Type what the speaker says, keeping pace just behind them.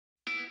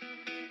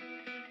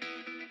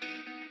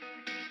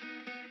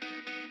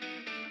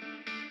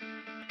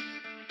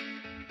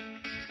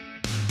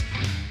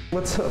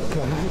What's up,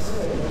 guys?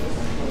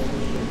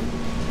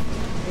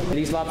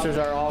 These lobsters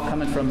are all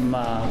coming from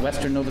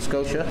western Nova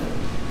Scotia,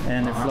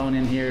 and they're flown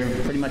in here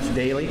pretty much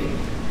daily.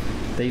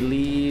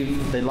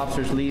 The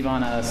lobsters leave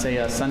on a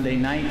Sunday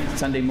night,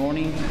 Sunday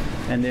morning,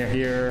 and they're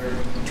here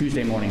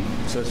Tuesday morning.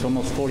 So it's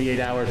almost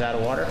 48 hours out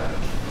of water.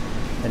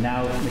 And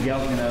now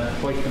Miguel's gonna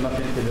hoist them up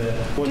into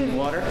the boiling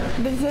water.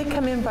 Did they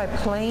come in by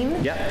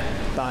plane? Yep,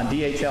 on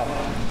DHL.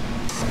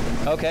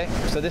 Okay,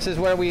 so this is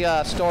where we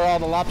store all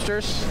the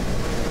lobsters.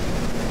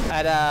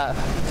 At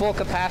full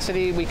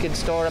capacity, we could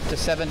store up to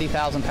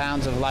 70,000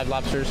 pounds of live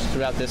lobsters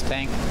throughout this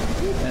tank,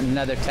 and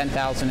another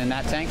 10,000 in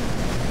that tank.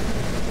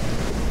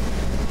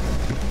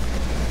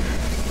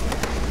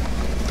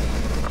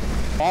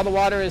 All the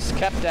water is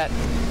kept at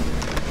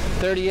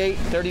 38,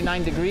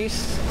 39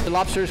 degrees. The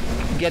lobsters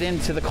get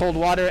into the cold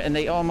water and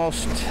they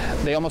almost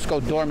go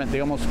dormant.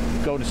 They almost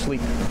go to sleep.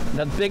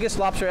 The biggest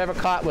lobster ever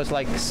caught was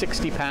like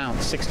 60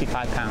 pounds,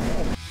 65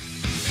 pounds.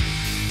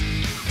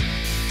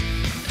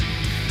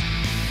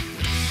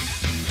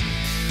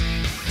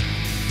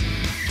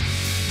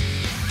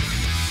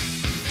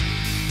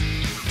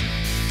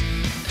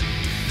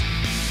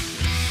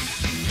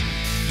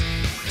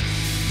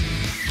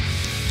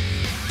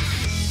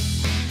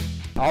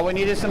 All we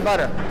need is some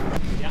butter.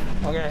 Yeah.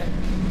 Okay.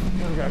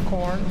 We got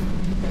corn.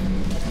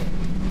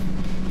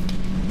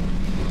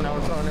 Now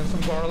we're throwing in some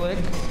garlic,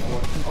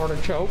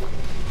 artichoke,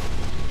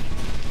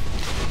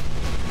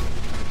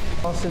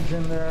 sausage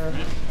in there,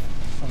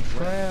 some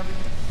shrimp.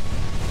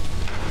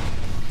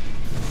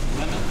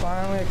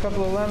 Finally, a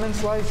couple of lemon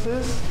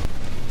slices.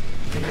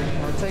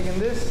 We're taking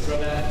this. Throw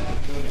that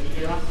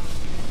here on.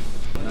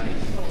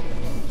 Nice.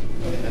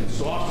 And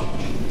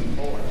sausage.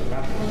 Oh, it's a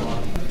raffle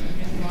sausage.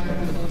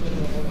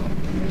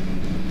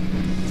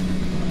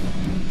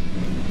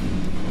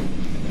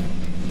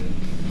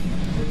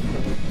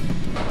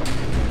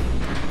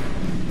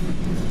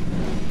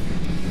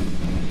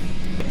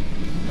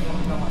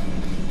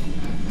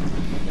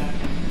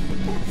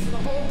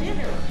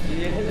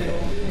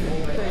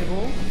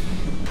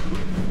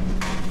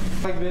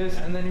 Like this,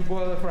 and then you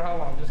boil it for how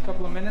long? Just a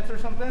couple of minutes or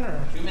something,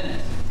 or? 2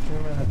 minutes. 2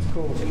 minutes,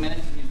 cool. 2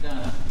 minutes and you're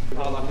done.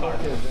 A la carte.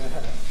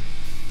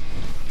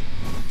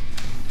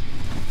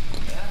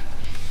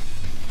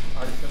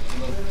 Artichokes a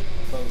little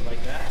close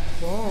like that.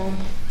 Boom.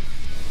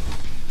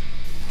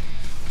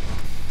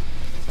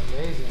 It's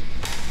amazing.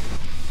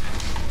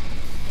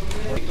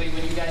 Basically,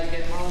 when you guys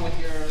get home with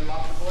your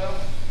lobster boil,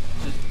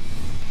 just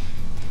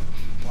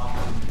plop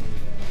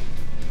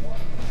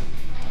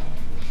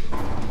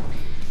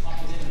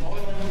it in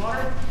boiling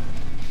water.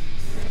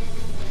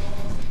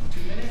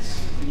 2 minutes,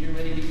 and you're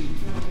ready to eat.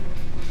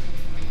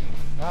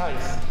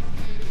 Nice.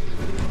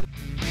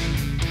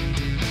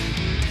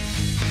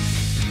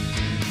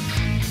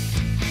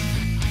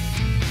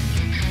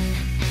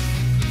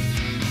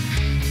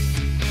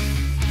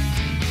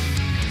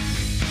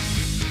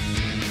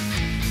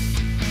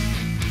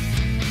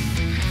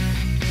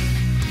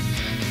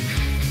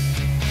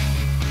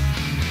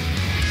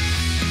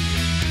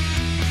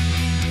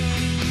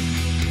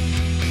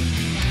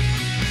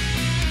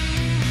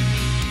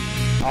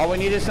 All we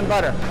need is some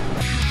butter.